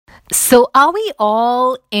So, are we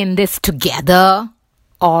all in this together,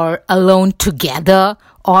 or alone together,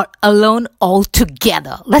 or alone all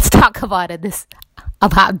together? Let's talk about this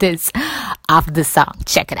after the song.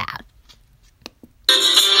 Check it out.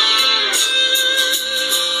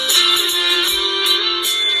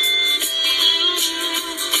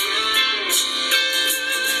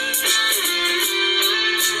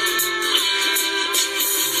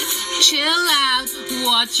 Chill out,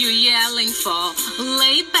 what you yelling for?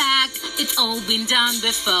 Lay back, it's all been done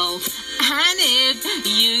before. And if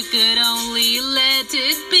you could only let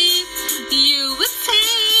it be, you would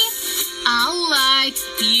see I like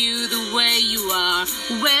you the way you are.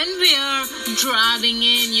 When we're driving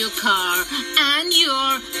in your car and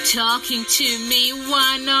you're talking to me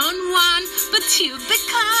one-on-one, but you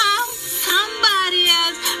become somebody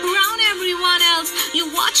else, around everyone else.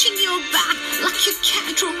 You're watching your back like you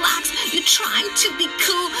can't relax. You're trying to be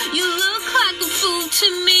cool. You look like a fool to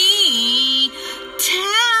me.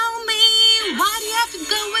 Tell me, why do you have to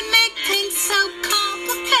go and make things so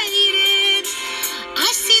complicated?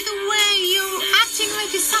 I see the way you're acting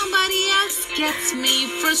like you're somebody else gets me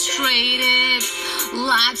frustrated.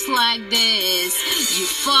 Life's like this. You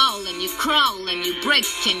fall and you crawl and you break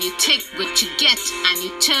and you take what you get and you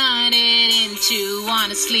turn it into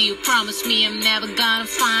honestly. You promise me I'm never gonna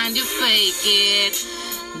find you, fake it.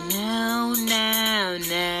 No, no,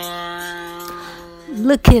 no.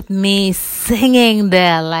 Look at me singing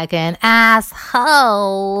there like an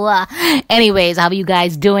asshole. Anyways, how are you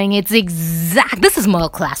guys doing? This is Merle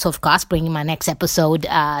Class, of course, bringing my next episode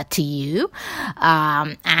to you.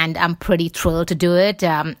 And I'm pretty thrilled to do it,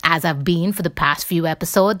 as I've been for the past few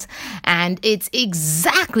episodes. And it's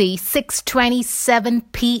exactly 6:27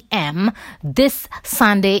 p.m. this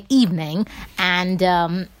Sunday evening. And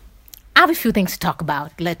I have a few things to talk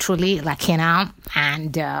about, literally, and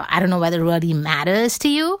I don't know whether it really matters to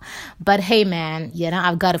you, but hey, man,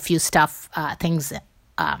 I've got a few things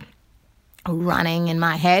running in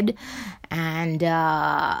my head, and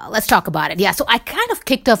let's talk about it. Yeah, so I kind of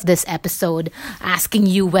kicked off this episode asking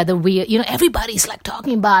you whether everybody's like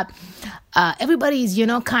talking about, everybody's,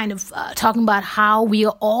 talking about how we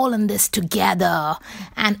are all in this together,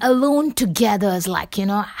 and alone together is like,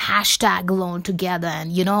 hashtag alone together,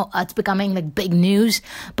 and, it's becoming like big news.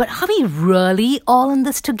 But are we really all in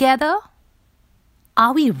this together?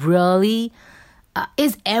 Are we really,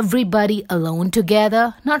 is everybody alone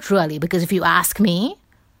together? Not really, because if you ask me,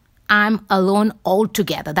 I'm alone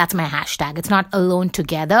altogether. That's my hashtag. It's not alone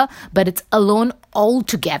together, but it's alone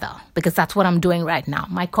altogether, because that's what I'm doing right now.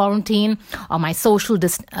 My quarantine or my social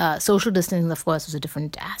distancing, of course, is a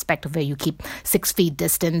different aspect of where you keep 6 feet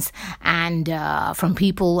distance and from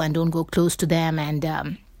people and don't go close to them,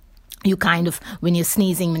 and you kind of, when you're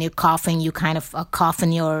sneezing, when you're coughing, you kind of cough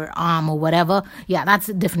in your arm or whatever. Yeah, that's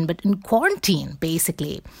different. But in quarantine,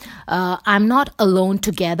 basically, I'm not alone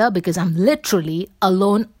together because I'm literally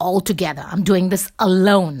alone altogether. I'm doing this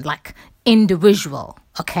alone, like individual,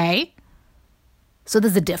 okay? So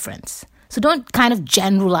there's a difference. So don't kind of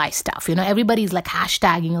generalize stuff. Everybody's like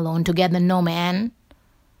hashtagging alone together. No, man.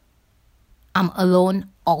 I'm alone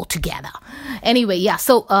altogether. Anyway, yeah,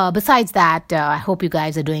 so besides that, I hope you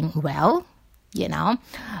guys are doing well. It's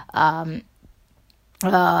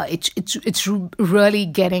really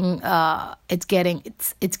getting it's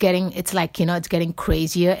getting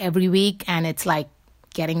crazier every week, and it's like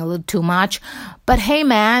getting a little too much. But hey,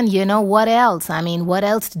 man, what else? I mean, what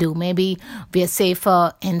else to do? Maybe we're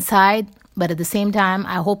safer inside, but at the same time,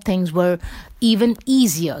 I hope things were even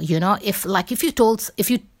easier. If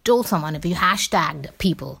you told someone, if you hashtagged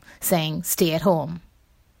people saying stay at home,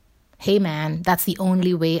 hey man, that's the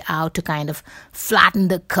only way out to kind of flatten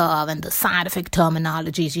the curve, and the scientific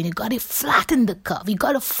terminologies, you got to flatten the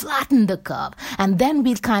curve, and then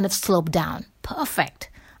we'll kind of slope down. Perfect.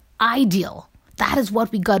 Ideal. That is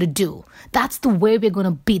what we got to do. That's the way we're going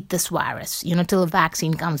to beat this virus, till a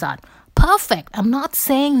vaccine comes out. Perfect. I'm not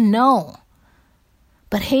saying no.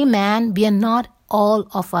 But hey man, we are not all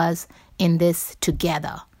of us in this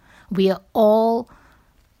together. We are all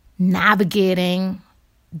navigating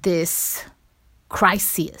this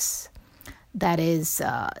crisis, that is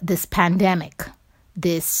this pandemic,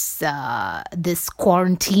 this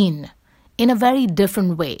quarantine, in a very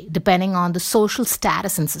different way, depending on the social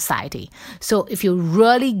status in society. So if you're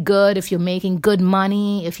really good, if you're making good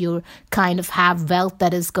money, if you kind of have wealth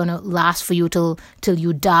that is going to last for you till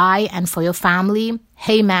you die and for your family,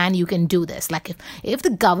 hey man, you can do this. Like if the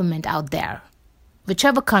government out there,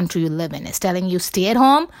 whichever country you live in, is telling you stay at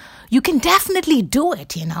home, you can definitely do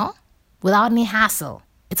it, without any hassle.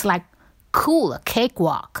 It's like cool, a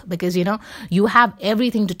cakewalk, because, you have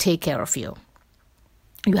everything to take care of you.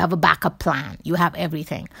 You have a backup plan. You have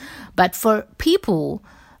everything. But for people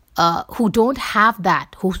who don't have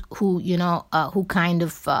that, who don't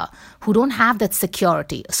have that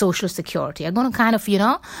security, social security, are going to kind of,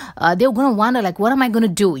 they're going to wonder, like, what am I going to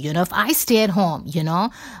do? If I stay at home,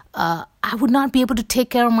 I would not be able to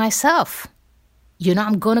take care of myself.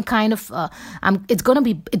 I'm going to kind of, it's going to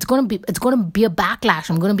be a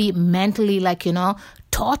backlash. I'm going to be mentally, like,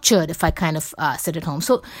 tortured if I kind of sit at home.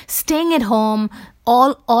 So staying at home,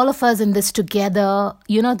 all of us in this together,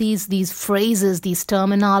 these phrases, these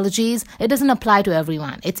terminologies, it doesn't apply to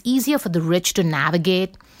everyone. It's easier for the rich to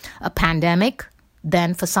navigate a pandemic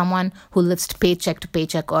than for someone who lives paycheck to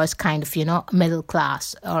paycheck or is kind of, middle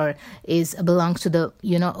class or belongs to the,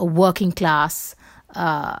 a working class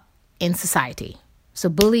in society. So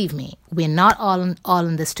believe me, we're not all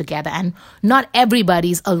in this together, and not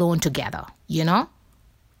everybody's alone together,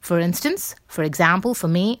 For example, for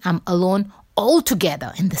me, I'm alone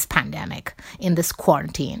altogether in this pandemic, in this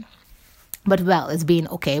quarantine. But well, it's been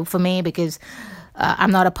okay for me because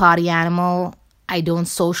I'm not a party animal. I don't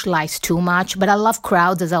socialize too much, but I love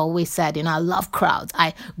crowds, as I always said. I love crowds.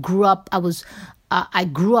 I grew up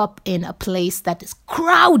in a place that is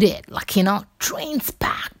crowded, like, trains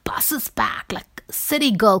packed, buses packed, like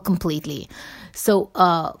city girl completely. So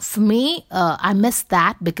for me, I miss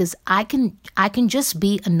that because I can just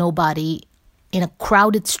be a nobody in a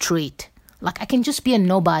crowded street. Like, I can just be a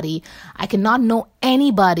nobody. I cannot know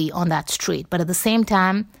anybody on that street, but at the same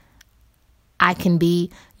time, I can be,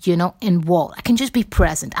 involved. I can just be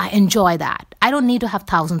present. I enjoy that. I don't need to have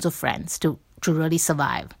thousands of friends to really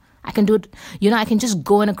survive. I can do it, I can just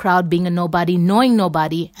go in a crowd being a nobody, knowing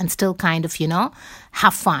nobody, and still kind of,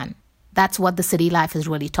 have fun. That's what the city life has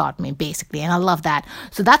really taught me, basically, and I love that.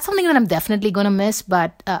 So that's something that I'm definitely going to miss,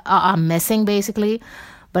 but I'm missing, basically.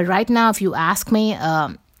 But right now, if you ask me,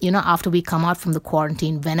 after we come out from the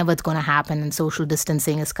quarantine, whenever it's going to happen, and social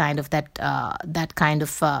distancing is kind of that kind of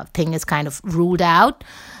thing is kind of ruled out,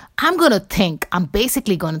 I'm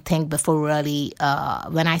basically going to think before really,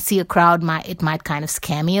 when I see a crowd, it might kind of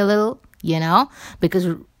scare me a little, because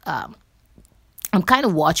I'm kind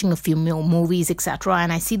of watching a few movies, etc.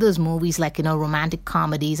 And I see those movies like, romantic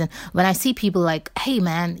comedies. And when I see people like, hey,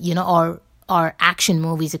 man, or action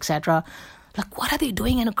movies, etc., like, what are they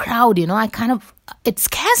doing in a crowd? It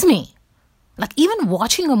scares me. Like, even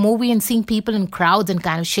watching a movie and seeing people in crowds and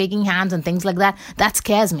kind of shaking hands and things like that, that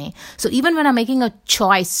scares me. So even when I'm making a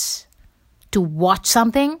choice to watch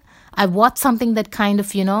something, I watch something that kind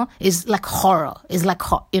of, is like horror,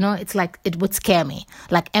 it's like it would scare me.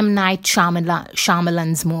 Like M. Night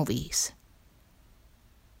Shyamalan's movies.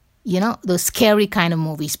 Those scary kind of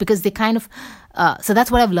movies, because they kind of, so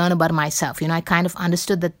that's what I've learned about myself. I kind of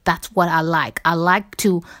understood that that's what I like. I like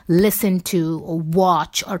to listen to or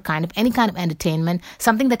watch or kind of any kind of entertainment,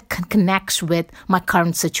 something that connects with my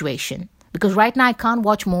current situation. Because right now I can't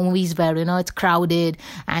watch movies where, it's crowded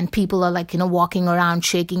and people are like, walking around,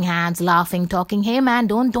 shaking hands, laughing, talking, hey man,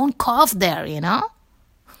 don't cough there,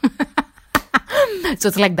 So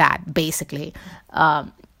it's like that, basically.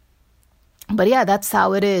 But yeah, that's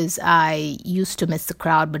how it is. I used to miss the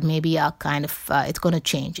crowd, but maybe I'll kind of, it's going to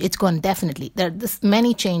change. It's going to definitely, there's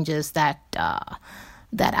many changes that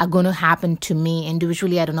are going to happen to me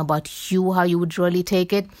individually. I don't know about you, how you would really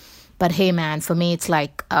take it. But hey, man, for me, it's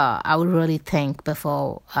like I would really think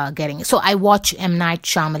before getting it. So I watch M. Night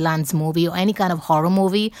Shyamalan's movie or any kind of horror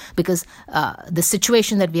movie because the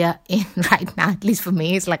situation that we are in right now, at least for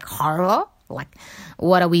me, is like horror. Like,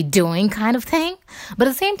 what are we doing kind of thing? But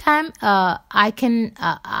at the same time,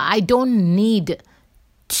 I don't need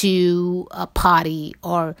to party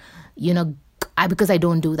or, because I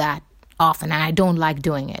don't do that often and I don't like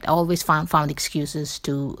doing it. I always found excuses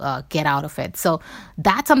to get out of it. So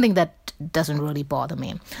that's something that doesn't really bother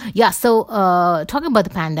me. Yeah, so talking about the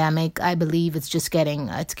pandemic, I believe it's getting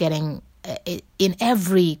in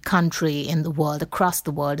every country in the world, across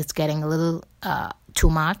the world, it's getting a little too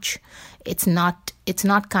much. It's not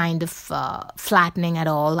kind of flattening at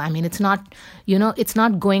all. I mean, it's not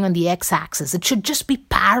going on the x-axis. It should just be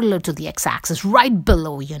parallel to the x-axis, right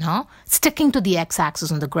below, sticking to the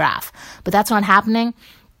x-axis on the graph. But that's not happening.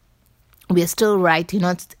 We are still right,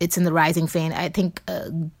 it's in the rising vein. I think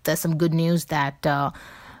there's some good news that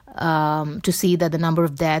to see that the number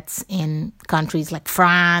of deaths in countries like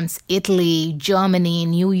France, Italy, Germany,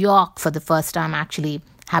 New York for the first time actually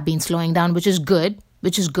have been slowing down, which is good.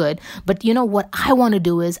 But what I want to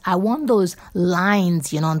do is I want those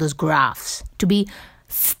lines, on those graphs to be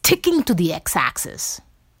sticking to the x-axis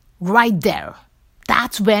right there.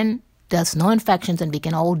 That's when there's no infections and we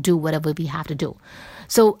can all do whatever we have to do.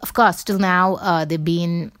 So, of course, till now, there have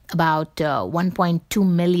been about 1.2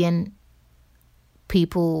 million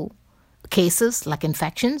people cases, like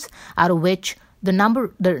infections, out of which the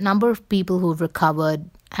number of people who have recovered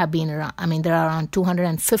have been around. I mean, there are around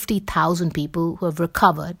 250,000 people who have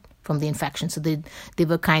recovered from the infection. So they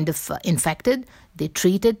were kind of infected, they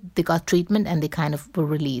got treatment, and they kind of were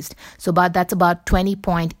released. So that's about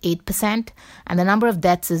 20.8%. And the number of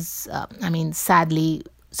deaths is, sadly,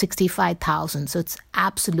 65,000. So it's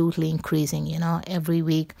absolutely increasing, every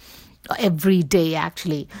week, every day,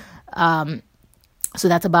 actually. So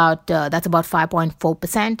that's about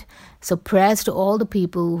 5.4%. So prayers to all the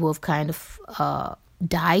people who have kind of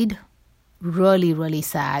died. Really, really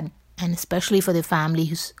sad. And especially for their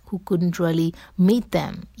families who couldn't really meet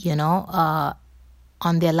them,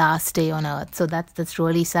 on their last day on earth. So that's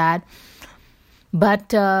really sad. But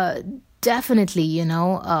definitely,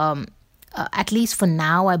 at least for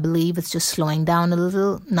now, I believe it's just slowing down a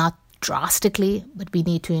little, not drastically, but we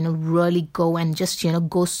need to, really go and just,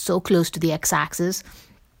 go so close to the x-axis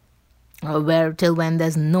where till when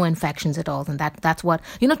there's no infections at all. And that's what,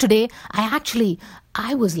 today I actually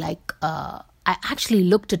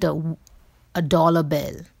looked at a dollar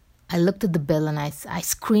bill. I looked at the bill and I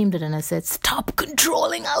screamed it and I said, stop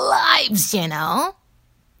controlling our lives,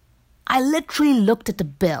 I literally looked at the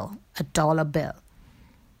bill, a dollar bill,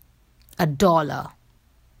 a dollar.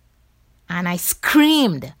 And I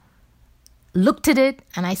screamed, looked at it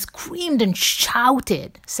and I screamed and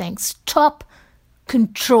shouted, saying, stop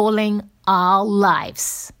controlling our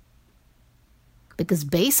lives. Because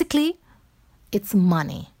basically, it's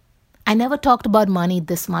money. I never talked about money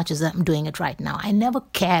this much as I'm doing it right now. I never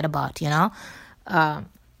cared about, not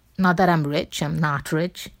that I'm rich, I'm not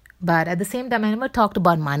rich. But at the same time, I never talked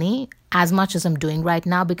about money as much as I'm doing right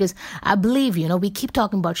now because I believe, we keep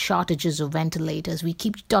talking about shortages of ventilators. We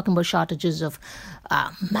keep talking about shortages of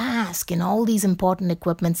masks and all these important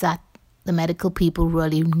equipments that the medical people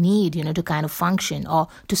really need, to kind of function or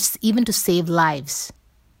even to save lives.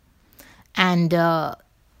 And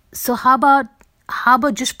so how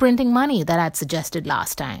about just printing money that I'd suggested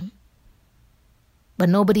last time? But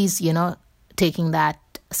nobody's, taking that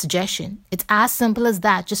suggestion. It's as simple as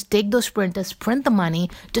that. Just take those printers, print the money,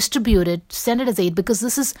 distribute it, send it as aid, because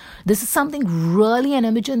this is something really an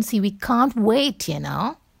emergency. We can't wait,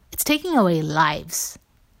 It's taking away lives.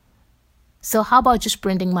 So how about just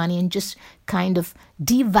printing money and just kind of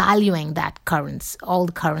devaluing that currency, all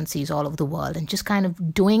the currencies all over the world, and just kind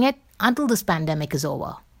of doing it until this pandemic is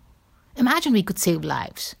over? Imagine we could save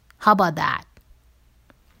lives. How about that?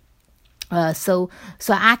 So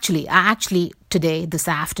I actually today, this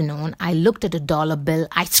afternoon, I looked at a dollar bill.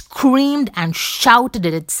 I screamed and shouted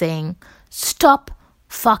at it saying, stop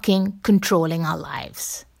fucking controlling our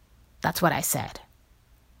lives. That's what I said.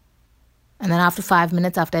 And then after 5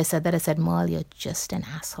 minutes after I said that, I said, Merle, you're just an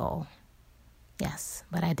asshole. Yes,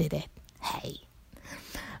 but I did it. Hey.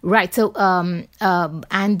 Right. So,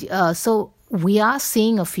 so we are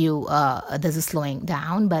seeing a few, there's a slowing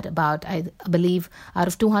down, but about, I believe, out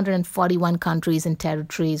of 241 countries and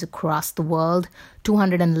territories across the world,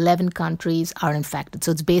 211 countries are infected.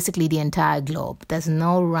 So it's basically the entire globe. There's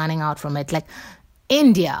no running out from it. Like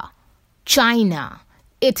India, China,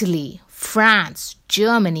 Italy, France,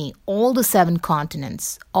 Germany, all the 7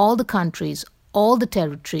 continents, all the countries, all the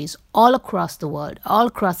territories, all across the world, all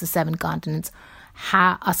across the 7 continents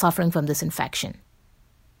are suffering from this infection.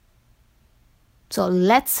 So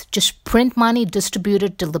let's just print money, distribute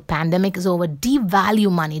it till the pandemic is over.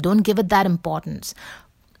 Devalue money. Don't give it that importance.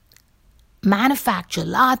 Manufacture,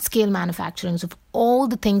 large-scale manufacturing of all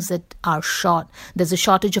the things that are short. There's a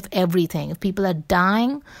shortage of everything. If people are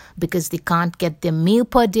dying because they can't get their meal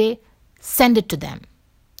per day, send it to them.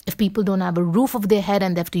 If people don't have a roof over their head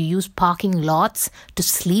and they have to use parking lots to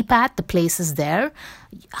sleep at, the places there,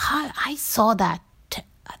 I saw that.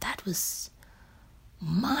 That was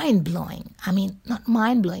mind-blowing. I mean, not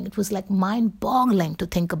mind-blowing. It was like mind-boggling to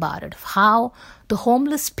think about it. How the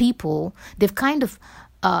homeless people, they've kind of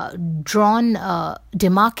drawn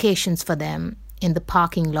demarcations for them in the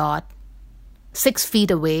parking lot 6 feet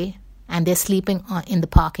away, and they're sleeping in the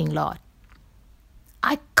parking lot.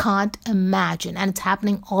 I can't imagine. And it's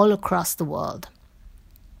happening all across the world.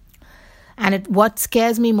 And what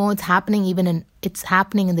scares me more, it's happening in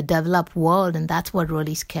the developed world, and that's what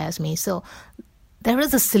really scares me. So there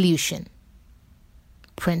is a solution.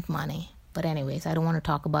 Print money. But anyways, I don't want to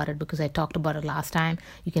talk about it because I talked about it last time.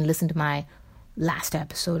 You can listen to my last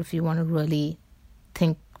episode if you want to really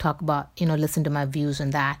listen to my views on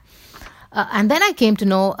that. And then I came to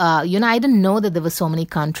know, I didn't know that there were so many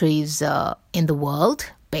countries in the world.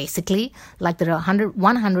 basically. Like there are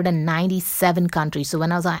 197 countries. So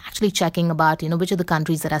when I was actually checking about, which are the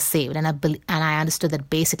countries that are saved, and I understood that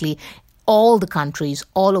basically all the countries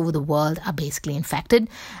all over the world are basically infected.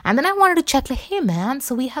 And then I wanted to check, like, hey man,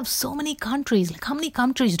 so we have so many countries. Like, how many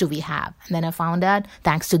countries do we have? And then I found out,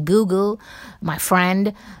 thanks to Google, my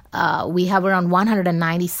friend, we have around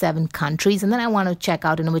 197 countries. And then I wanted to check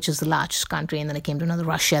out, which is the largest country. And then I came to know that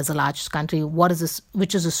Russia is the largest country.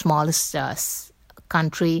 Which is the smallest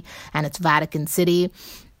country? And it's Vatican City,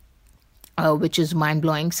 which is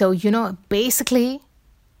mind-blowing. So, basically,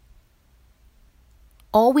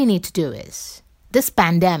 all we need to do is, this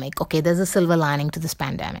pandemic, okay, there's a silver lining to this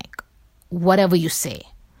pandemic. Whatever you say,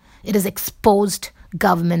 it has exposed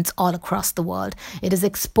governments all across the world. It has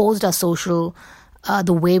exposed our social,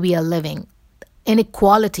 the way we are living.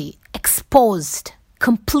 Inequality, exposed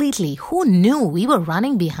completely. Who knew we were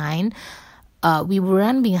running behind?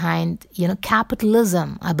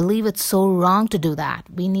 Capitalism. I believe it's so wrong to do that.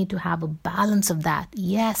 We need to have a balance of that.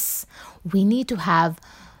 Yes, we need to have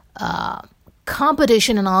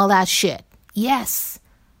competition and all that shit. Yes.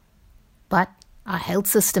 But our health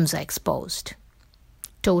systems are exposed.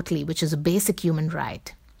 Totally, which is a basic human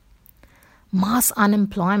right. Mass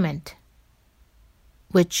unemployment,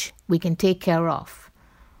 which we can take care of.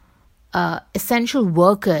 Essential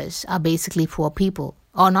workers are basically poor people.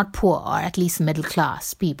 Or not poor, or at least middle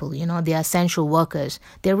class people. They are essential workers.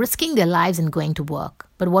 They're risking their lives in going to work.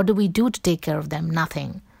 But what do we do to take care of them?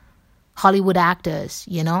 Nothing. Hollywood actors,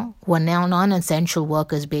 who are now non-essential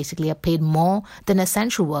workers, basically are paid more than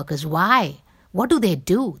essential workers. Why? What do? They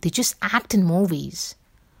just act in movies.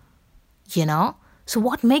 So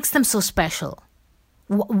what makes them so special?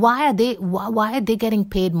 Why are they getting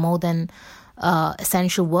paid more than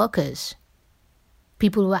essential workers?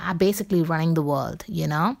 People who are basically running the world,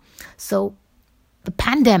 So the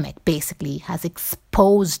pandemic basically has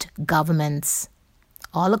exposed governments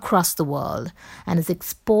all across the world and has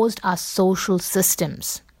exposed our social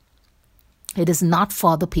systems. It is not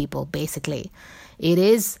for the people, basically.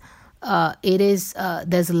 There's a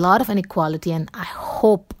lot of inequality, and I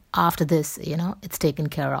hope after this, it's taken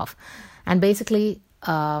care of. And basically,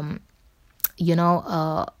 I'm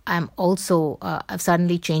also, I've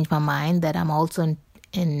suddenly changed my mind that I'm also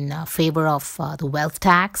in favor of the wealth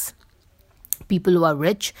tax. People who are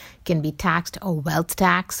rich can be taxed or wealth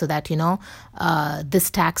tax, so that this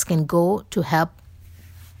tax can go to help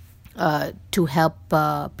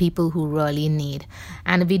people who really need.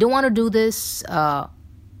 And if we don't want to do this,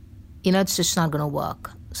 it's just not going to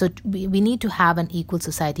work. So we need to have an equal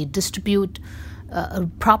society, distribute a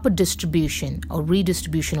proper distribution or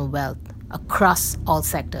redistribution of wealth across all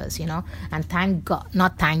sectors, and thank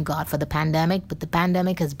God for the pandemic, but the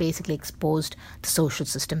pandemic has basically exposed the social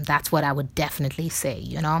system. That's what I would definitely say,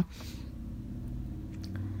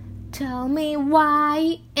 Tell me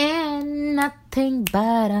why and nothing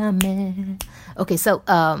but a man. Okay, so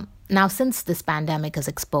now since this pandemic has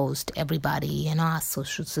exposed everybody, our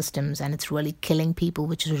social systems, and it's really killing people,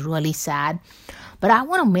 which is really sad. But I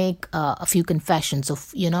want to make a few confessions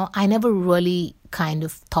of, I never really kind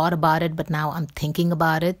of thought about it, but now I'm thinking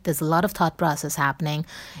about it. There's a lot of thought process happening.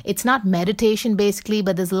 It's not meditation basically,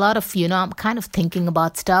 but there's a lot of, I'm kind of thinking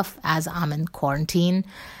about stuff as I'm in quarantine.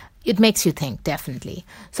 It makes you think, definitely.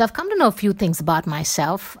 So I've come to know a few things about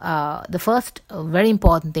myself. The first very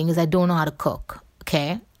important thing is I don't know how to cook,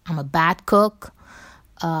 okay? I'm a bad cook,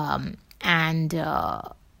 and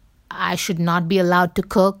I should not be allowed to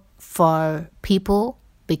cook for people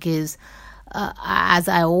because as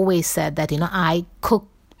I always said that, I cook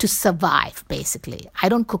to survive, basically. I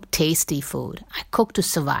don't cook tasty food. I cook to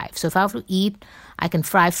survive. So if I have to eat, I can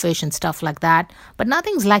fry fish and stuff like that. But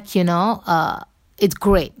nothing's like, it's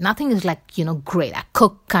great. Nothing is like, great. I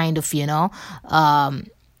cook kind of,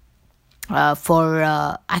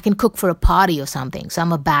 I can cook for a party or something. So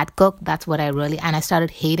I'm a bad cook. That's what and I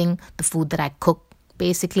started hating the food that I cook,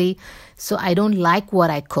 basically. So I don't like what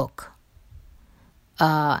I cook.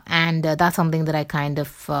 And that's something that I kind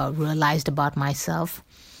of realized about myself.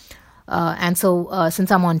 And so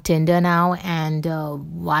since I'm on Tinder now, and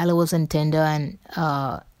while I was on Tinder,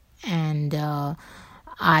 and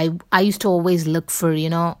I used to always look for,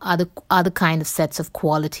 other kind of sets of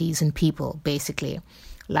qualities in people, basically,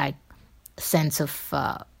 like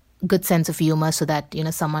good sense of humor, so that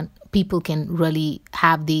people can really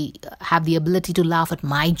have the ability to laugh at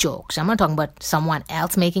my jokes. I'm not talking about someone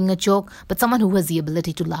else making a joke, but someone who has the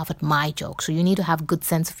ability to laugh at my jokes. So you need to have good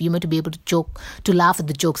sense of humor to be able to laugh at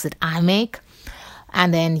the jokes that I make.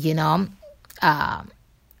 And then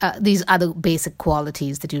these other basic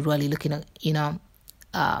qualities that you really look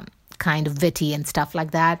kind of witty and stuff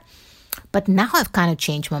like that. But now I've kind of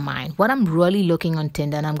changed my mind. What I'm really looking on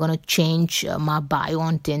Tinder, and I'm going to change my bio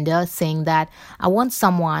on Tinder, saying that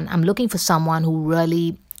I'm looking for someone who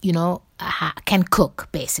really, can cook,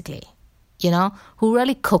 basically. Who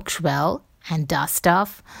really cooks well and does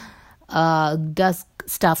stuff, does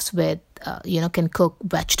stuffs with, can cook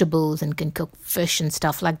vegetables and can cook fish and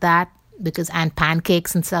stuff like that, and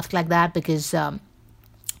pancakes and stuff like that, because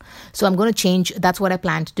so I'm going to change. That's what I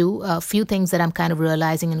plan to do. A few things that I'm kind of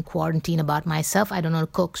realizing in quarantine about myself. I don't know how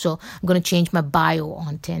to cook, so I'm going to change my bio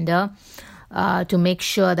on Tinder to make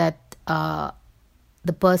sure that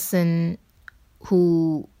the person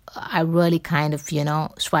who I really kind of,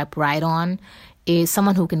 swipe right on is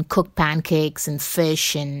someone who can cook pancakes and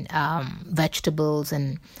fish and vegetables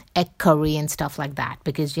and egg curry and stuff like that,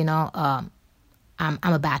 because,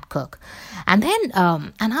 I'm a bad cook. And then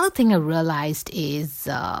another thing I realized is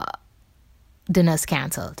dinner's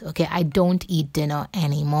cancelled. Okay, I don't eat dinner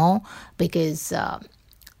anymore because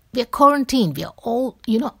we're quarantined. We are all,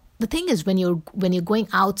 the thing is, when you're going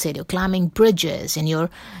outside, you're climbing bridges and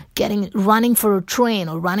you're running for a train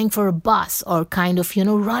or running for a bus or kind of,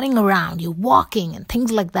 running around, you're walking and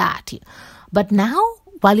things like that. But now,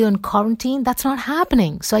 while you're in quarantine, that's not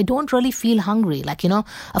happening. So I don't really feel hungry.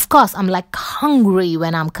 Of course, I'm like hungry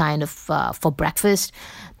when I'm kind of for breakfast,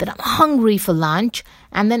 then I'm hungry for lunch.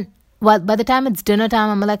 And then by the time it's dinner time,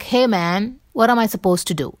 I'm like, hey man, what am I supposed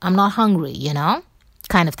to do? I'm not hungry,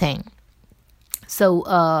 kind of thing. So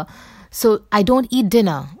I don't eat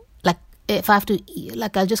dinner. Like if I have to eat,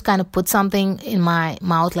 I'll just kind of put something in my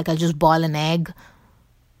mouth, I'll just boil an egg,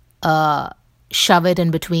 shove it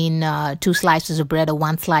in between 2 slices of bread or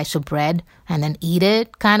 1 slice of bread and then eat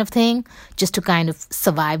it, kind of thing, just to kind of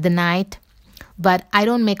survive the night. But I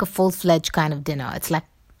don't make a full-fledged kind of dinner. It's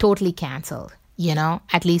totally cancelled,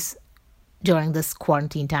 at least during this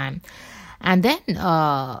quarantine time. And then,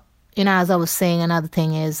 as I was saying, another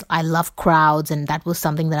thing is I love crowds, and that was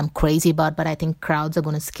something that I'm crazy about, but I think crowds are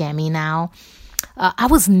going to scare me now. I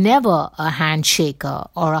was never a handshaker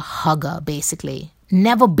or a hugger, basically.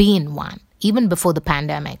 Never been one, even before the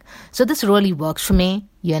pandemic. So this really works for me,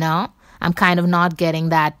 I'm kind of not getting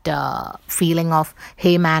that feeling of,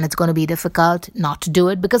 hey man, it's going to be difficult not to do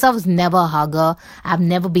it, because I was never a hugger. I've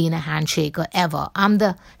never been a handshaker, ever. I'm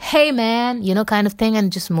the, hey man, kind of thing,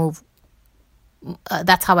 and just move.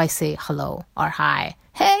 That's how I say hello or hi.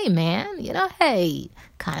 Hey man, hey,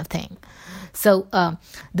 kind of thing. So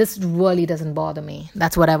this really doesn't bother me.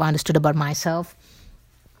 That's what I've understood about myself.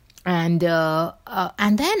 And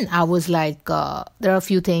then I was like, there are a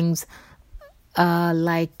few things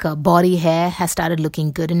body hair has started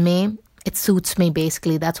looking good in me. It suits me,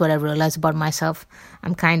 basically. That's what I realized about myself.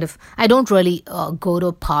 I don't really go to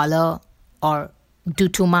a parlor or do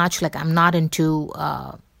too much. I'm not into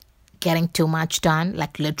getting too much done,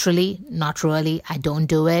 literally, not really. I don't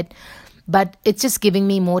do it. But it's just giving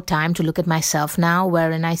me more time to look at myself now,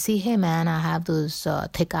 wherein I see, hey man, I have those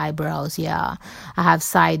thick eyebrows. Yeah, I have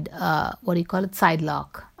side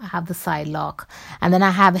lock. I have the side lock. And then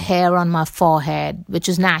I have hair on my forehead, which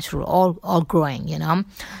is natural, all growing,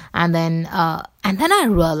 And then I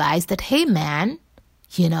realized that, hey man,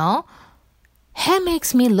 hair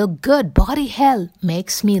makes me look good. Body hair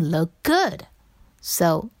makes me look good.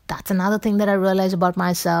 So that's another thing that I realized about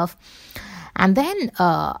myself. And then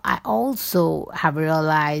I also have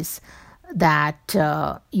realized that,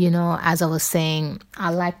 as I was saying,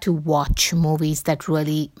 I like to watch movies that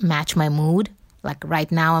really match my mood.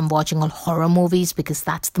 Right now, I'm watching all horror movies because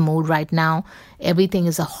that's the mood right now. Everything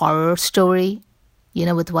is a horror story,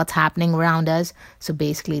 with what's happening around us. So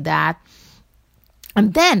basically that.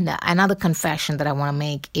 And then another confession that I want to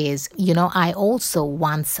make is, I also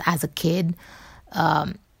once as a kid,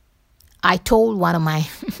 I told one of my,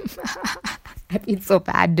 I feel so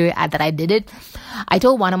bad that I did it. I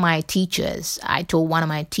told one of my teachers, and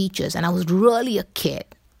I was really a kid.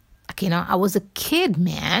 I was a kid,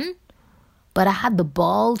 man. But I had the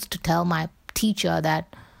balls to tell my teacher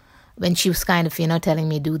that when she was kind of, telling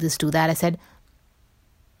me do this, do that, I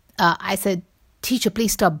said, teacher,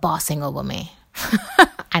 please stop bossing over me.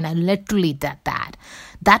 And I literally did that.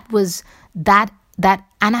 That was that,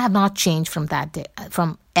 and I have not changed from that day,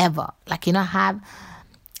 from ever.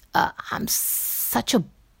 I'm such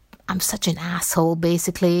an asshole,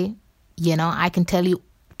 basically. I can tell you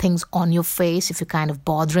things on your face if you're kind of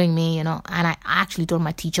bothering me, And I actually told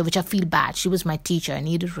my teacher, which I feel bad. She was my teacher. I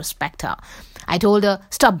needed to respect her. I told her,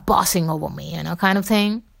 stop bossing over me, kind of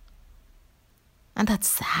thing. And that's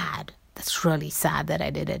sad. That's really sad that I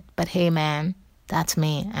did it. But hey, man, that's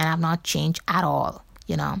me. And I've not changed at all,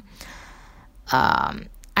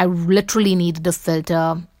 I literally needed a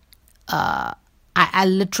filter I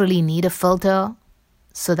literally need a filter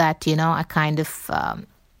so that, I kind of,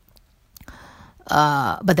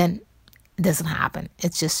 but then it doesn't happen.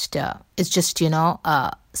 It's just,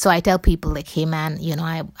 so I tell people like, hey man,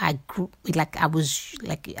 I grew, like, I was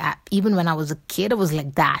like, even when I was a kid, I was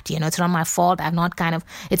like that, it's not my fault.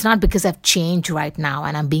 It's not because I've changed right now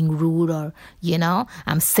and I'm being rude or,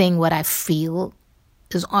 I'm saying what I feel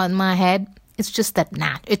is on my head. It's just that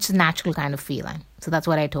it's a natural kind of feeling. So that's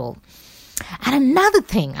what I told. And another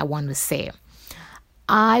thing I wanted to say,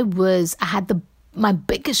 I had my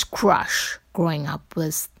biggest crush growing up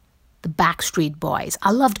was the Backstreet Boys.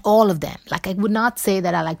 I loved all of them. Like, I would not say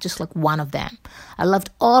that I liked just like one of them. I loved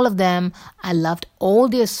all of them. I loved all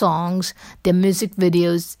their songs. Their music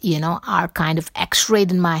videos, are kind of X-rayed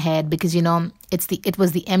in my head because, it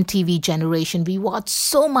was the MTV generation. We watched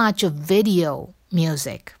so much of video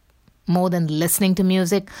music more than listening to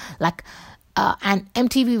music. Like, and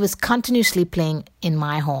MTV was continuously playing in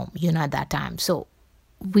my home, at that time. So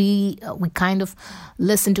we kind of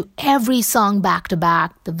listened to every song back to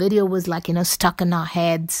back. The video was like, stuck in our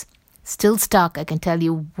heads, still stuck. I can tell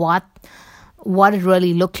you what it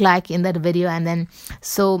really looked like in that video. And then,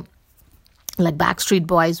 so like Backstreet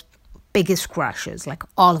Boys, biggest crushes, like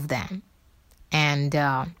all of them. And,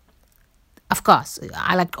 of course,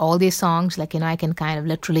 I liked all their songs. Like, I can kind of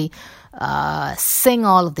literally sing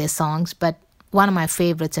all of their songs. But one of my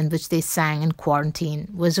favorites in which they sang in quarantine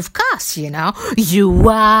was, of course, you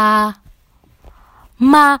are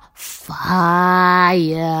my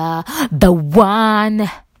fire, the one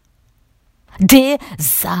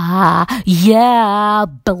desire,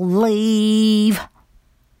 believe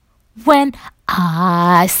when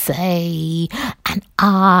I say, and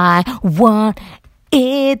I want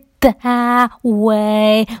it that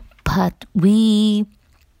way, but we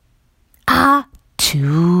are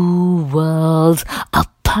two worlds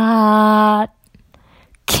apart.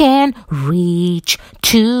 Can reach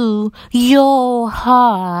to your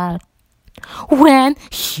heart when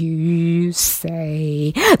you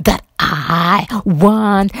say that I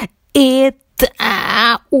want it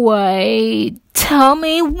that way. Tell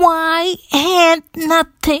me why ain't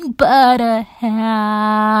nothing but a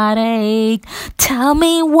heartache. Tell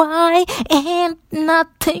me why ain't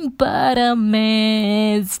nothing but a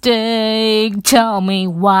mistake. Tell me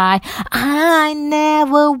why I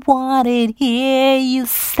never wanted hear you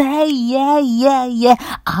say yeah.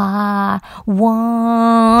 I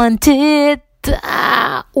want it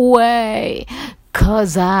that way,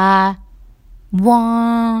 'cause I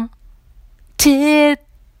want it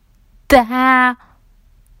that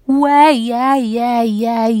way, yeah.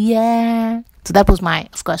 So that was my,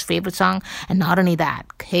 of course, favorite song. And not only that,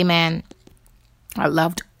 hey man, I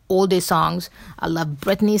loved all their songs. I loved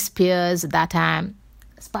Britney Spears at that time,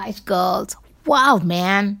 Spice Girls. Wow,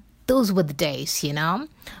 man, those were the days,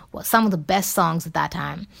 Well, some of the best songs at that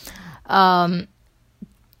time.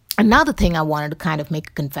 Another thing I wanted to kind of make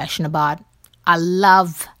a confession about, I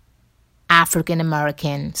love African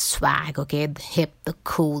American swag, okay? The hip, the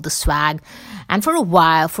cool, the swag. And for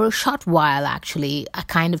a short while actually, I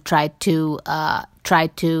kind of tried to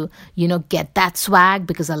get that swag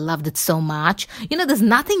because I loved it so much. There's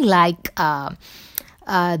nothing like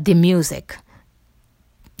the music.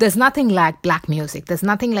 There's nothing like black music. There's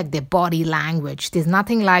nothing like their body language. There's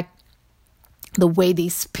nothing like the way they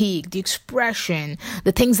speak, the expression,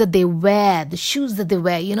 the things that they wear, the shoes that they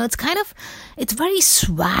wear. It's very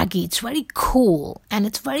swaggy, it's very cool, and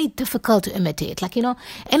it's very difficult to imitate. Like,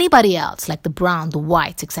 anybody else, like the brown, the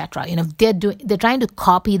whites, etc. If they're trying to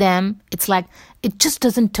copy them, it's like, it just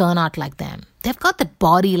doesn't turn out like them. They've got that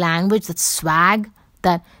body language, that swag,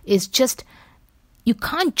 that is just, you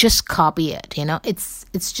can't just copy it, It's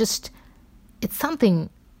something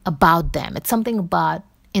about them. It's something about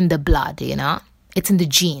in the blood, It's in the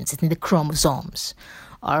genes, it's in the chromosomes,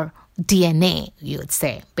 or DNA, you would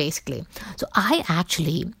say, basically. So I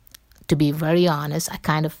actually, to be very honest, I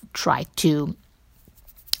kind of tried to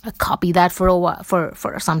copy that for a while, for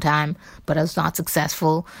some time, but I was not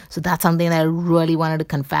successful. So that's something that I really wanted to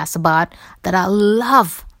confess about, that I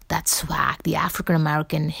love that swag, the African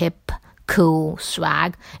American hip, cool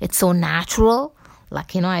swag. It's so natural.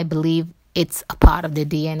 Like, I believe it's a part of their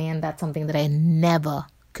DNA, and that's something that I never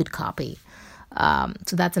could copy.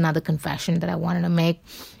 So that's another confession that I wanted to make.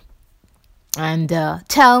 And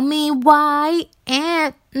tell me why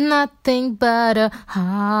ain't nothing but a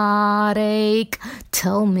heartache.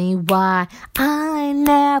 Tell me why I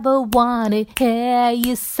never wanted to hear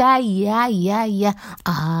you say yeah.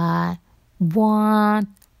 I want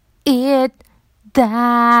it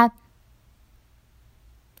that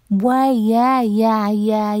way,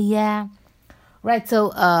 yeah. Right,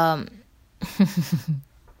 so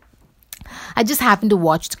I just happened to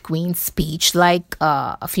watch the Queen's speech like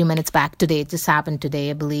a few minutes back today. It just happened today,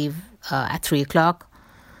 I believe, at 3 o'clock.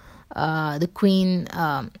 The Queen's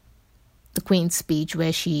speech,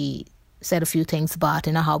 where she said a few things about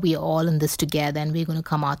how we're all in this together and we're going to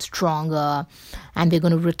come out stronger and we're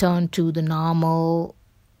going to return to the normal.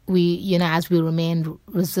 We, as we remain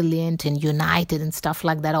resilient and united and stuff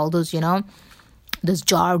like that. All those, those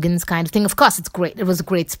jargons kind of thing. Of course, it's great. It was a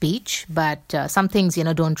great speech, but some things,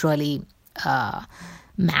 don't really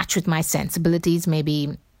match with my sensibilities.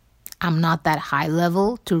 Maybe I'm not that high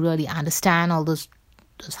level to really understand all those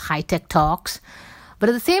high-tech talks. But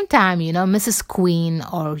at the same time, Mrs. Queen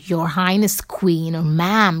or Your Highness Queen or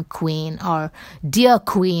Ma'am Queen or Dear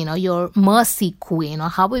Queen or Your Mercy Queen or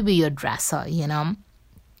however you address her,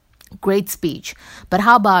 Great speech. But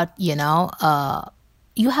how about,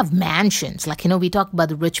 you have mansions. Like, we talk about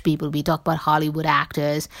the rich people. We talk about Hollywood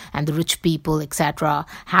actors and the rich people, etc.,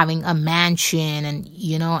 having a mansion and,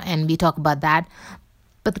 and we talk about that.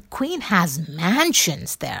 But the Queen has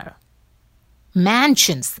mansions there.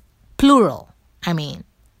 Mansions, plural. I mean,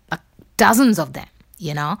 like dozens of them,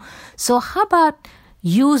 So how about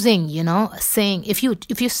using, saying, if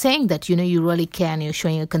you're saying that, you really care and you're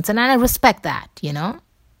showing your concern, and I respect that,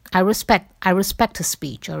 I respect her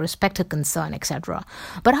speech, I respect her concern, etc.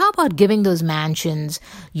 But how about giving those mansions,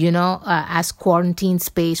 as quarantine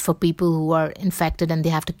space for people who are infected and they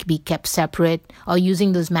have to be kept separate, or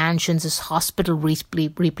using those mansions as hospital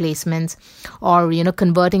replacements, or,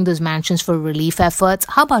 converting those mansions for relief efforts?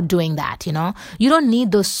 How about doing that, You don't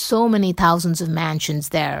need those so many thousands of mansions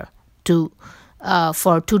there to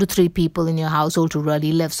for 2 to 3 people in your household to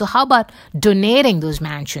really live. So how about donating those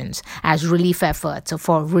mansions as relief efforts or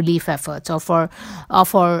for relief efforts or for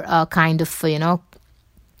kind of, for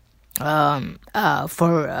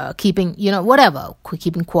keeping, whatever,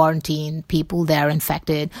 keeping quarantine people there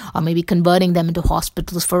infected, or maybe converting them into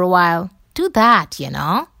hospitals for a while. Do that,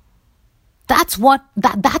 That's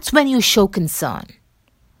when you show concern.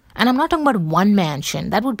 And I'm not talking about one mansion.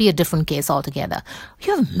 That would be a different case altogether.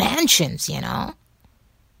 You have mansions,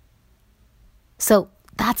 So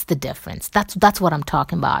that's the difference. That's what I'm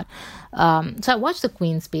talking about. So I watched the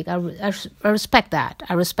Queen speak. I respect that.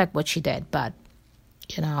 I respect what she did. But,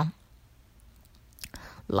 there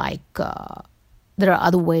are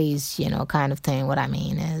other ways, kind of thing. What I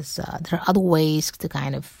mean is there are other ways to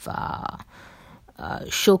kind of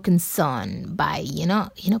show concern by,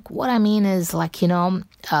 what I mean is like,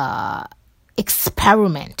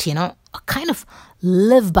 experiment, kind of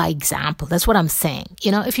live by example. That's what I'm saying.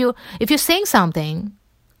 If you're saying something,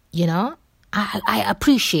 I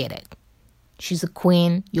appreciate it. She's a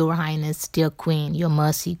queen, Your Highness, Dear Queen, Your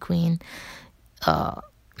Mercy Queen,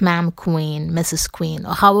 Ma'am Queen, Mrs. Queen,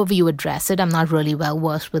 or however you address it. I'm not really well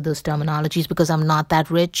versed with those terminologies because I'm not that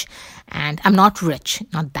rich, and I'm not rich,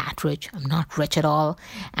 not that rich. I'm not rich at all.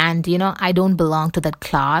 And, I don't belong to that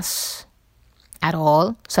class at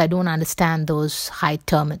all. So I don't understand those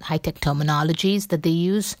high-tech terminologies that they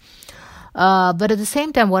use. But at the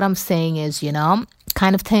same time, what I'm saying is,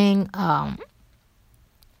 kind of thing,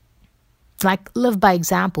 like live by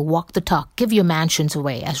example, walk the talk, give your mansions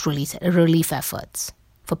away as relief efforts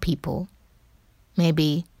for people.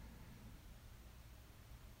 Maybe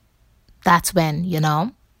that's when,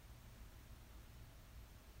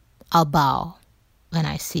 I'll bow when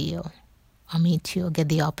I see you. I'll meet you, get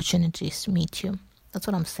the opportunities to meet you. That's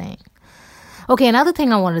what I'm saying. Okay, another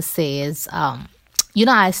thing I want to say is,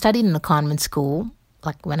 I studied in a convent school,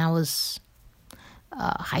 like when I was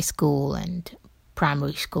high school and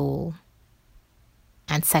primary school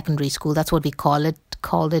and secondary school. That's what we called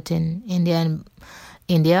it in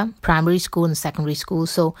India, primary school and secondary school.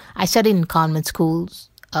 So I studied in convent school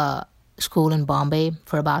in Bombay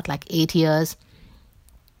for about like 8 years.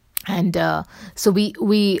 And so we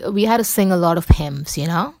had to sing a lot of hymns,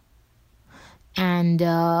 And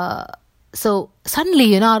so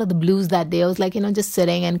suddenly, out of the blues that day, I was like, just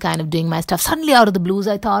sitting and kind of doing my stuff. Suddenly out of the blues,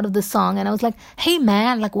 I thought of this song and I was like, hey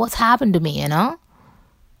man, like what's happened to me,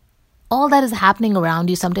 All that is happening around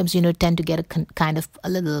you. Sometimes, tend to get a kind of a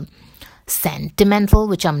little sentimental,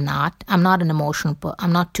 which I'm not. I'm not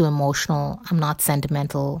I'm not too emotional. I'm not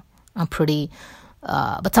sentimental. I'm pretty...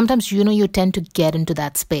 but sometimes, you tend to get into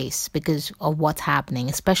that space because of what's happening,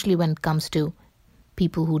 especially when it comes to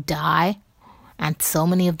people who die, and so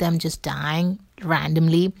many of them just dying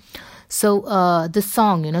randomly. So this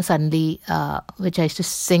song, suddenly, which I used to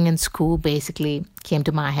sing in school, basically came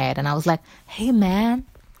to my head. And I was like, hey, man,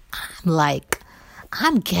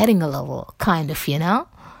 I'm getting a little kind of,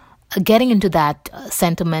 getting into that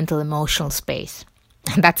sentimental, emotional space.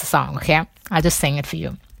 And that's a song, okay? I'll just sing it for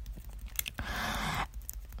you.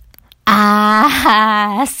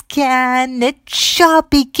 Ask and it shall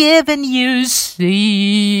be given you.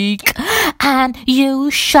 Seek and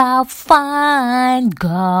you shall find.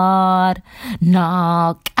 God,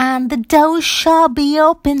 knock and the door shall be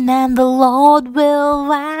open and the Lord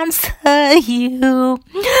will answer you.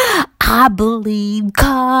 I believe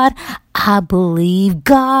God. I believe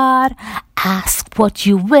God. Ask what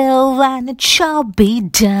you will and it shall be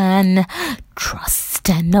done. Trust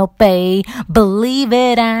and obey. Believe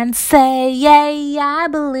it and say, yea, I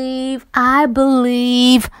believe. I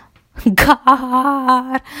believe.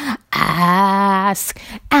 God, ask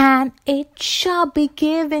and it shall be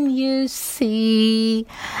given you. See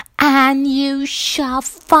and you shall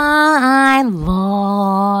find,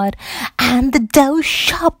 Lord, and the door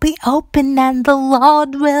shall be open and the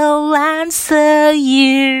Lord will answer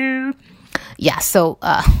you. Yeah, so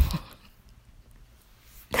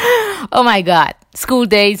oh my God, school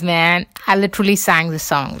days, man. I literally sang this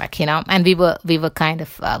song, and we were kind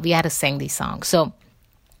of we had to sing these songs. So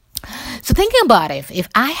thinking about it, if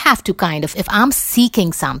I have to if I'm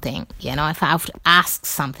seeking something, if I have to ask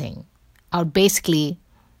something, I would basically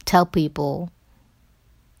tell people,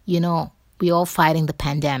 we're all fighting the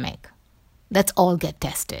pandemic. Let's all get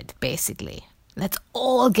tested, basically. Let's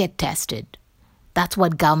all get tested. That's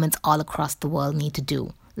what governments all across the world need to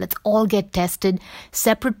do. Let's all get tested.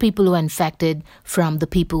 Separate people who are infected from the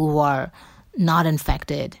people who are not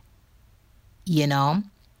infected,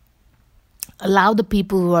 Allow the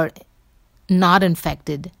people who are not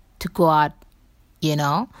infected to go out,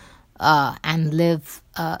 and live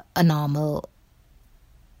a normal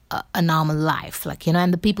life,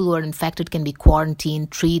 and the people who are infected can be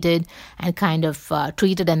quarantined, treated, and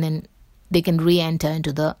treated, and then they can re-enter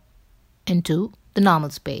into the normal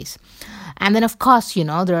space. And then, of course,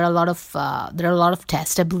 there are a lot of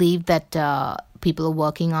tests, I believe, that people are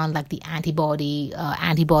working on, like the antibody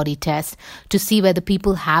test, to see whether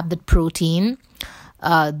people have the protein,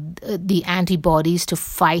 the antibodies to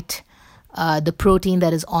fight the protein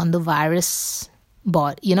that is on the virus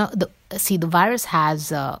body. The virus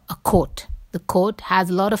has a coat. The coat has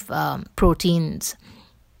a lot of proteins.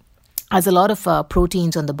 Has a lot of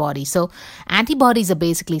proteins on the body. So antibodies are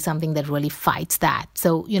basically something that really fights that.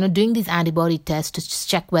 So, doing these antibody tests to just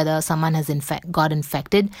check whether someone has got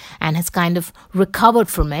infected and has kind of recovered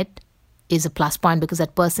from it is a plus point, because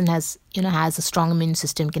that person has a strong immune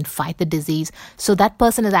system, can fight the disease. So that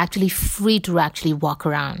person is actually free to actually walk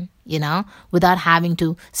around, without having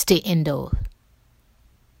to stay indoors.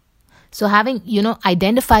 So having,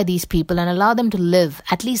 identify these people and allow them to live,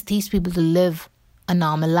 at least these people to live a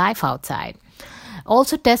normal life outside.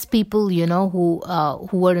 Also test people, who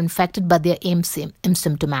are infected but they're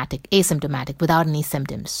asymptomatic, without any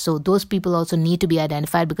symptoms. So those people also need to be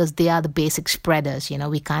identified, because they are the basic spreaders.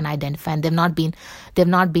 We can't identify, and they've not been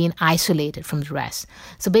isolated from the rest.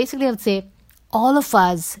 So basically, I would say all of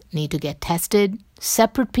us need to get tested.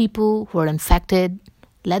 Separate people who are infected,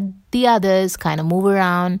 let the others kind of move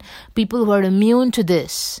around. People who are immune to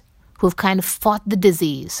this, who've kind of fought the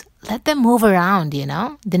disease, let them move around,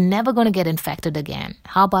 They're never going to get infected again.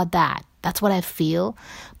 How about that? That's what I feel.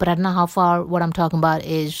 But I don't know how far what I'm talking about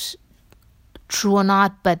is true or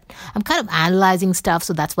not. But I'm kind of analyzing stuff,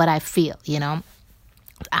 so that's what I feel,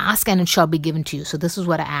 Ask and it shall be given to you. So this is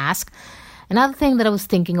what I ask. Another thing that I was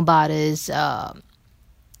thinking about is,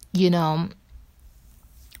 we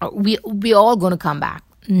all going to come back.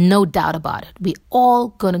 No doubt about it. We all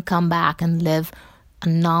going to come back and live a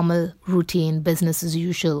normal, routine, business as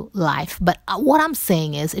usual life. But what I'm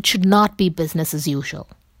saying is it should not be business as usual.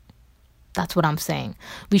 That's what I'm saying.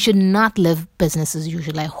 We should not live business as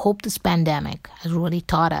usual. I hope this pandemic has really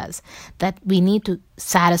taught us that we need to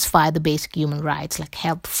satisfy the basic human rights, like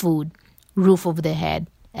health, food, roof over their head,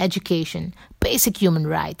 education, basic human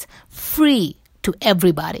rights, free to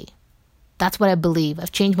everybody. That's what I believe.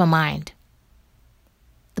 I've changed my mind.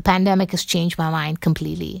 The pandemic has changed my mind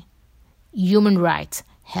completely. Human rights,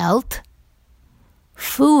 health,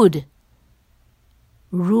 food,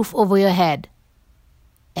 roof over your head,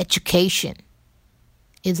 education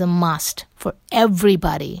is a must for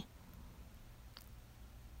everybody.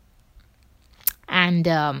 And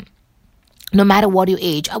no matter what your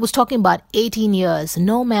age, I was talking about 18 years.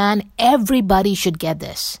 No, man, everybody should get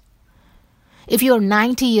this. If you're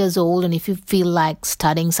 90 years old and if you feel like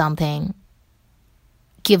studying something,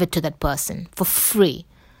 give it to that person for free.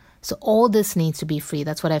 So all this needs to be free.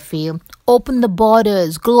 That's what I feel. Open the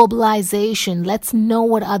borders, globalization. Let's know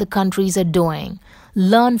what other countries are doing.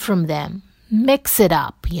 Learn from them. Mix it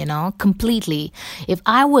up, completely. If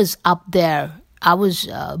I was up there, I was,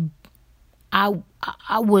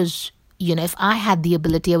 if I had the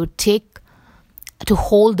ability, I would take to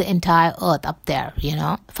hold the entire earth up there,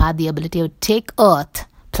 if I had the ability, I would take Earth,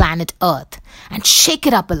 planet Earth, and shake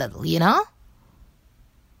it up a little,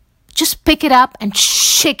 Just pick it up and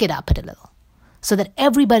shake it up a little so that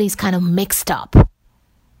everybody's kind of mixed up.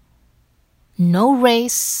 No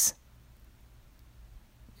race,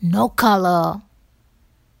 no color,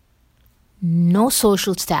 no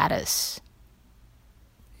social status,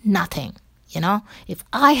 nothing. If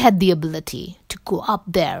I had the ability to go up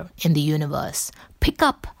there in the universe, pick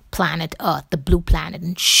up planet Earth, the blue planet,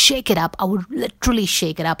 and shake it up, I would literally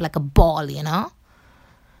shake it up like a ball,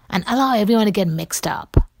 and allow everyone to get mixed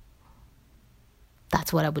up.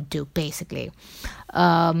 That's what I would do, basically.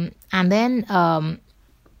 And then, as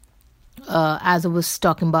I was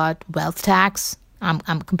talking about wealth tax,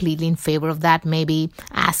 I'm completely in favor of that. Maybe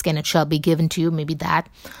ask and it shall be given to you. Maybe that.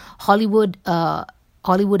 Hollywood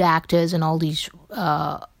actors and all these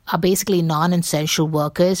are basically non-essential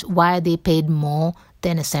workers. Why are they paid more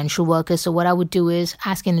than essential workers? So what I would do is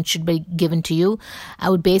ask and it should be given to you. I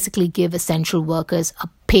would basically give essential workers a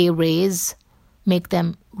pay raise, make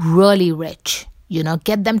them really rich,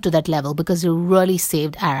 get them to that level because they really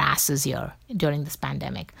saved our asses here during this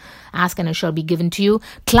pandemic. Ask and it shall be given to you.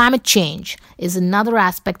 Climate change is another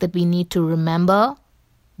aspect that we need to remember.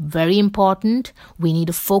 Very important. We need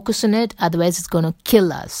to focus on it. Otherwise, it's going to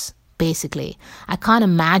kill us, basically. I can't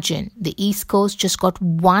imagine the East Coast just got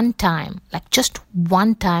just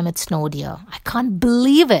one time it snowed here. I can't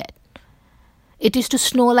believe it. It used to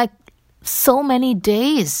snow like so many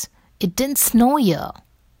days. It didn't snow here.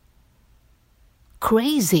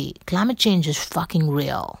 Crazy. Climate change is fucking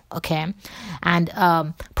real, okay? And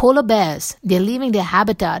polar bears, they're leaving their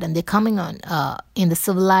habitat and they're coming on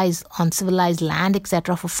civilized land,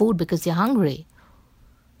 etc. for food because they're hungry.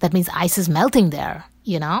 That means ice is melting there,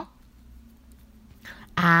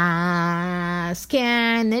 Ask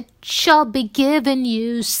and it shall be given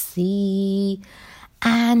you, see,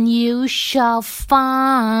 and you shall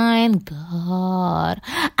find God,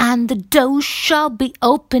 and the door shall be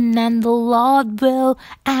open, and the Lord will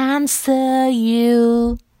answer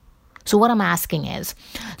you. So what I'm asking is,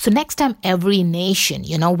 so next time every nation,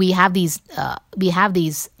 we have these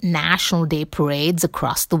National Day parades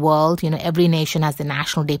across the world. Every nation has the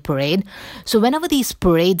National Day parade. So whenever these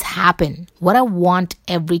parades happen, what I want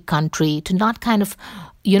every country to not kind of,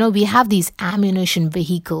 we have these ammunition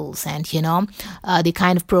vehicles and, they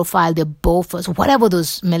kind of profile their Bofors, whatever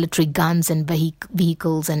those military guns and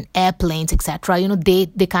vehicles and airplanes, etc.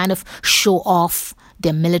 They kind of show off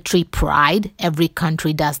their military pride. Every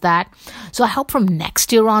country does that. So I hope from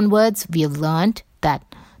next year onwards, we have learned that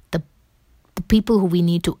the people who we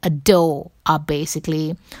need to adore are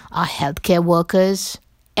basically our healthcare workers,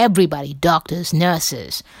 everybody, doctors,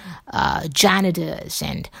 nurses, janitors,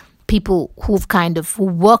 and people who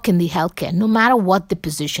work in the healthcare, no matter what the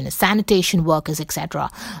position is, sanitation workers, etc.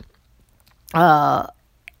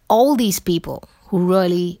 All these people who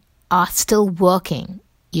really are still working,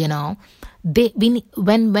 when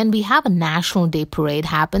we have a National Day parade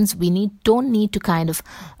happens, we don't need to kind of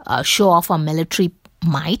show off our military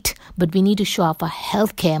might, but we need to show off our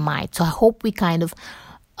healthcare might. So I hope we kind of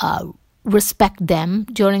respect them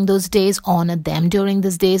during those days, honor them during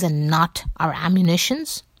those days, and not our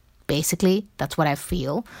ammunitions. Basically, that's what I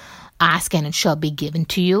feel. Ask and it shall be given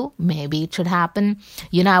to you. Maybe it should happen.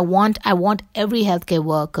 I want every healthcare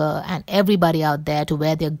worker and everybody out there to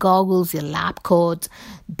wear their goggles, their lab coats,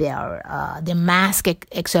 their mask,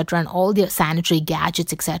 etc., and all their sanitary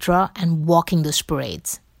gadgets, etc., and walking those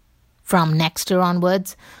parades. From next year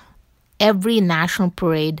onwards, every national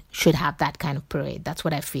parade should have that kind of parade. That's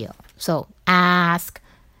what I feel. So ask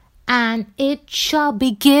and it shall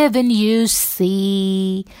be given you,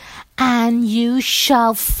 see, and you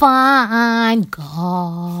shall find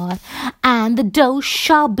God, and the door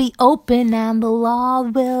shall be open, and the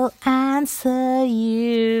Lord will answer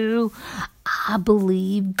you. I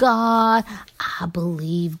believe God,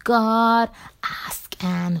 ask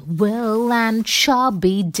and will and shall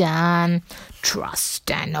be done. Trust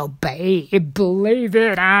and obey, believe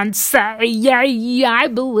it and say, yeah, I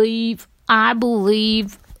believe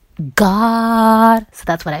God. So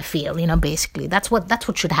that's what I feel, basically. That's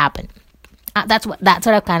what should happen. That's what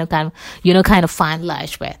I kind of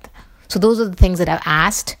finalized with. So those are the things that I've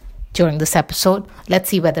asked during this episode. Let's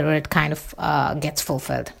see whether it kind of gets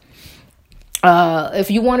fulfilled.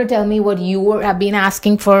 If you want to tell me what you have been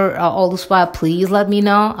asking for all this while, please let me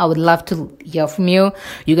know. I would love to hear from you.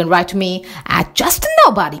 You can write to me at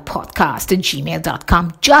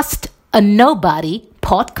justanobodypodcast@gmail.com.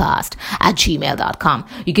 justanobodypodcast@gmail.com.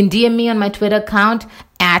 You can DM me on my Twitter account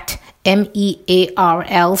at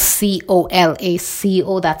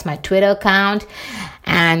MEARLCOLACO. That's my Twitter account.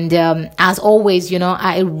 And as always,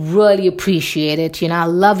 I really appreciate it. I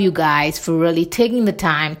love you guys for really taking the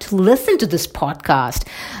time to listen to this podcast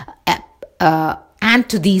and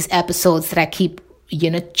to these episodes that I keep,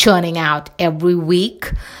 churning out every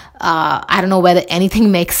week. I don't know whether anything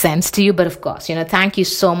makes sense to you, but of course, thank you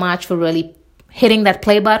so much for really hitting that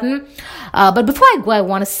play button. But before I go, I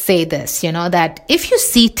want to say this, that if you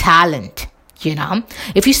see talent,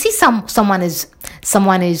 if you see someone is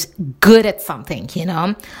good at something,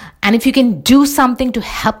 and if you can do something to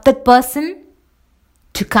help that person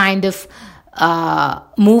to kind of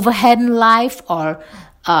move ahead in life, or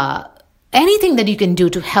anything that you can do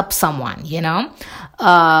to help someone,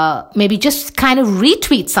 maybe just kind of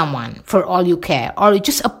retweet someone for all you care, or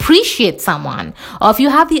just appreciate someone, or if you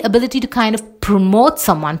have the ability to kind of promote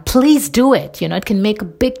someone, please do it. It can make a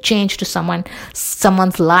big change to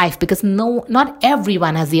someone's life, because not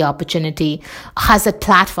everyone has the opportunity, has a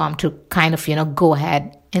platform to kind of, go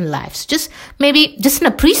ahead in life. So just an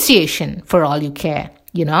appreciation for all you care,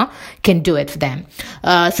 can do it for them.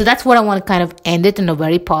 So that's what I want to kind of end it on a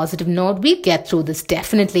very positive note. We get through this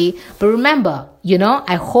definitely. But remember,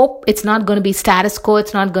 I hope it's not going to be status quo.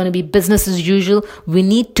 It's not going to be business as usual. We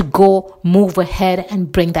need to go move ahead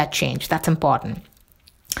and bring that change. That's important.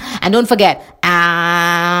 And don't forget,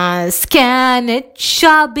 ask and it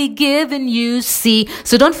shall be given you. See.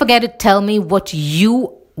 So don't forget to tell me what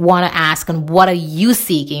you want to ask and what are you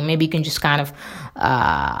seeking. Maybe you can just kind of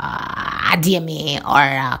DM me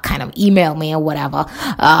or kind of email me or whatever.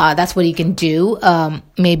 That's what you can do,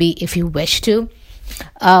 maybe if you wish to.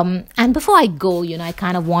 And before I go, I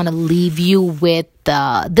kind of want to leave you with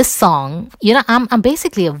this song. I'm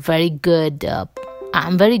basically I'm very good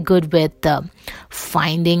with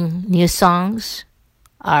finding new songs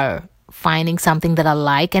or finding something that I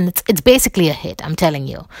like, and it's basically a hit. I'm telling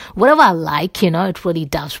you, whatever I like, it really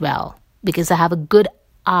does well, because I have a good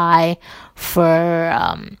eye for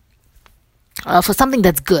something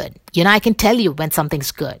that's good. I can tell you when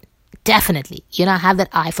something's good. Definitely, I have that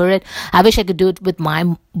eye for it. I wish I could do it with my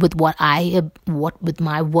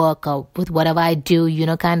work or with whatever I do,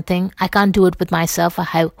 kind of thing. I can't do it with myself.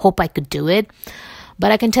 I hope I could do it,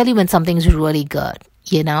 but I can tell you when something's really good.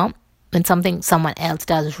 When something someone else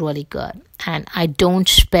does is really good, and I don't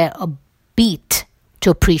spare a beat to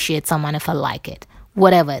appreciate someone if I like it,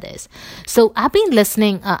 whatever it is. So I've been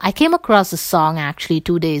listening. I came across a song actually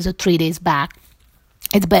 2 days or 3 days back.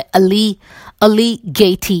 It's by Ali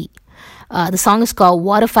Gaty. The song is called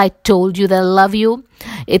 "What If I Told You That I Love You."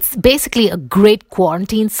 It's basically a great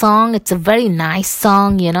quarantine song. It's a very nice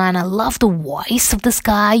song, and I love the voice of this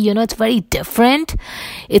guy. It's very different.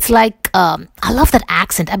 It's like, I love that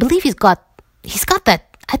accent. I believe he's got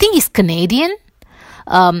that, I think he's Canadian.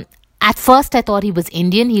 At first I thought he was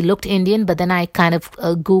Indian. He looked Indian, but then I kind of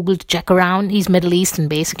Googled to check around. He's Middle Eastern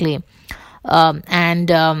basically. And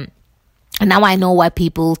now I know why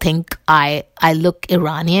people think I look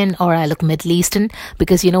Iranian or I look Middle Eastern,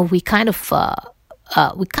 because we kind of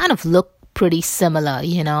look pretty similar.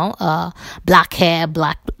 Black hair,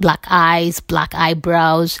 black eyes, black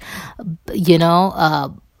eyebrows,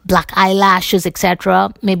 black eyelashes,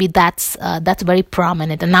 etc. Maybe that's very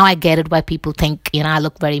prominent, and now I get it why people think I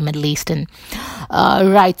look very Middle Eastern.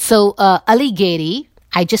 Right. So Ali Gaty.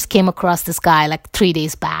 I just came across this guy like 3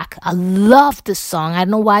 days back. I love this song. I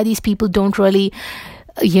don't know why these people don't really,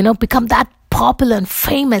 become that popular and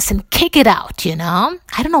famous and kick it out, I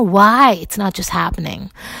don't know why it's not just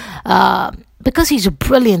happening. Because he's a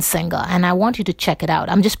brilliant singer, and I want you to check it out.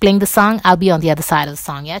 I'm just playing the song. I'll be on the other side of the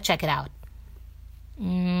song. Yeah, check it out.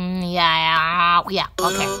 Yeah,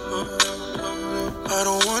 okay. I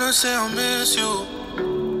don't want to say I miss you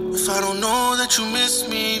if I don't know that you miss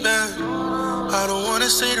me back. I don't wanna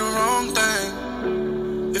say the wrong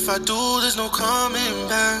thing. If I do, there's no coming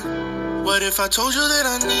back. What if I told you that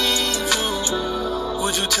I need you?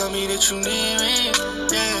 Would you tell me that you need me?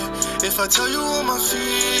 Yeah. If I tell you all my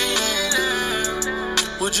feelings,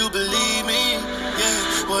 would you believe me?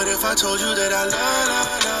 Yeah. What if I told you that I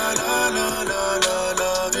love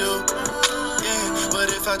you? Yeah. What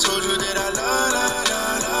if I told you that I love you?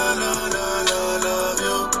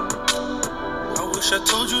 I wish I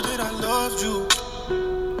told you that I loved you.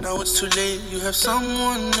 Now it's too late, you have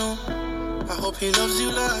someone new. I hope he loves you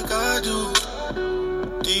like I do.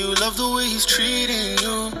 Do you love the way he's treating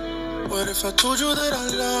you? What if I told you that I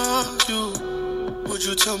love you? Would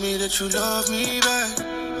you tell me that you love me back?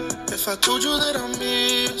 If I told you that I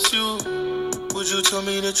miss you, would you tell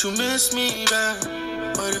me that you miss me back?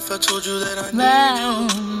 What if I told you that I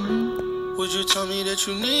need you? Would you tell me that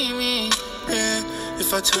you need me? Yeah.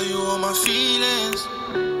 If I tell you all my feelings,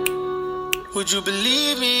 would you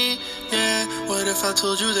believe me? Yeah. What if I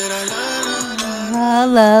told you that I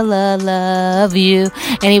love you.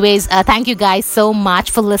 Anyways, thank you guys so much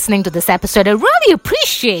for listening to this episode. I really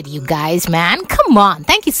appreciate you guys, man. Come on.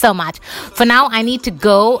 Thank you so much. For now, I need to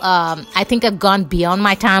go. I think I've gone beyond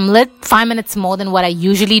my time limit. 5 minutes more than what I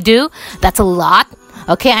usually do. That's a lot.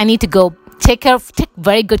 Okay, I need to go. Take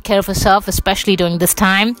very good care of yourself, especially during this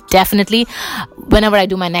time. Definitely. Whenever I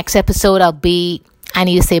do my next episode, I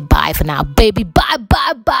need to say bye for now. Baby, bye.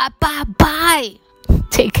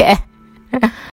 Take care.